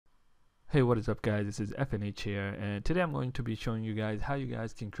Hey, what is up guys? This is FNH here, and today I'm going to be showing you guys how you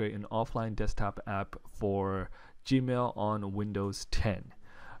guys can create an offline desktop app for Gmail on Windows 10.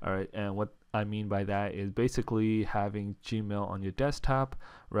 Alright, and what I mean by that is basically having Gmail on your desktop,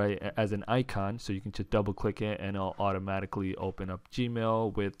 right, as an icon, so you can just double click it and it'll automatically open up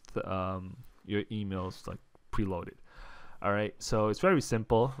Gmail with your emails like preloaded. Alright, so it's very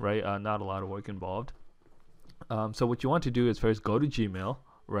simple, right, not a lot of work involved. So what you want to do is first go to Gmail,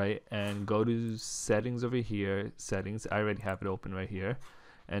 right, and go to settings over here. Settings, I already have it open right here.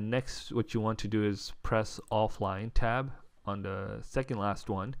 And next what you want to do is press offline tab on the second last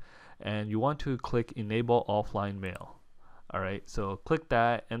one, and you want to click enable offline mail. Alright, so click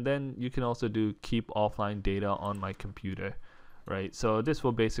that, and then you can also do keep offline data on my computer. Right, so this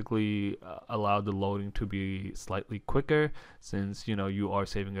will basically allow the loading to be slightly quicker since you are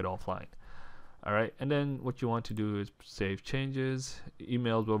saving it offline. Alright, and then what you want to do is save changes.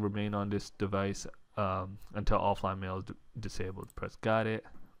 Emails will remain on this device until offline mail is disabled. Press got it.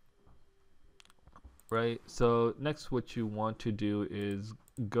 Right, so next what you want to do is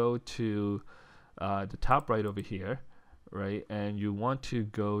go to the top right over here, right, and you want to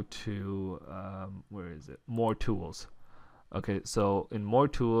go to where is it? More tools. Okay, so in more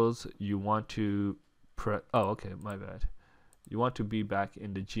tools you want to my bad. You want to be back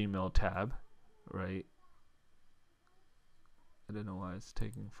in the Gmail tab. Right, I don't know why it's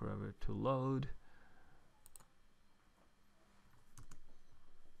taking forever to load,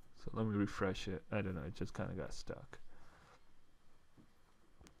 so let me refresh it. I don't know, it just kind of got stuck.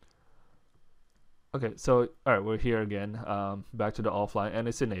 Okay, so alright, we're here again, back to the offline, and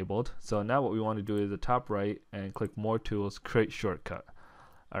it's enabled. So now what we want to do is the top right and click more tools, create shortcut.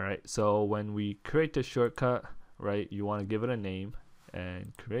 Alright, so when we create the shortcut, right, you want to give it a name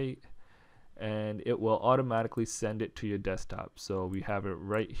and create, and it will automatically send it to your desktop. So we have it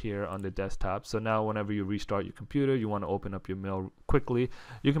right here on the desktop. So now whenever you restart your computer, you want to open up your mail quickly,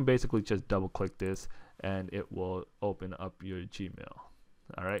 you can basically just double click this and it will open up your Gmail.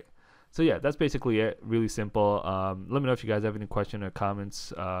 All right, so yeah, that's basically it. Really simple. Let me know if you guys have any questions or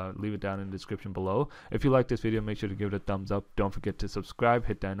comments. Leave it down in the description below. If you like this video, make sure to give it a thumbs up. Don't forget to subscribe,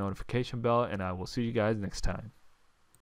 hit that notification bell, and I will see you guys next time.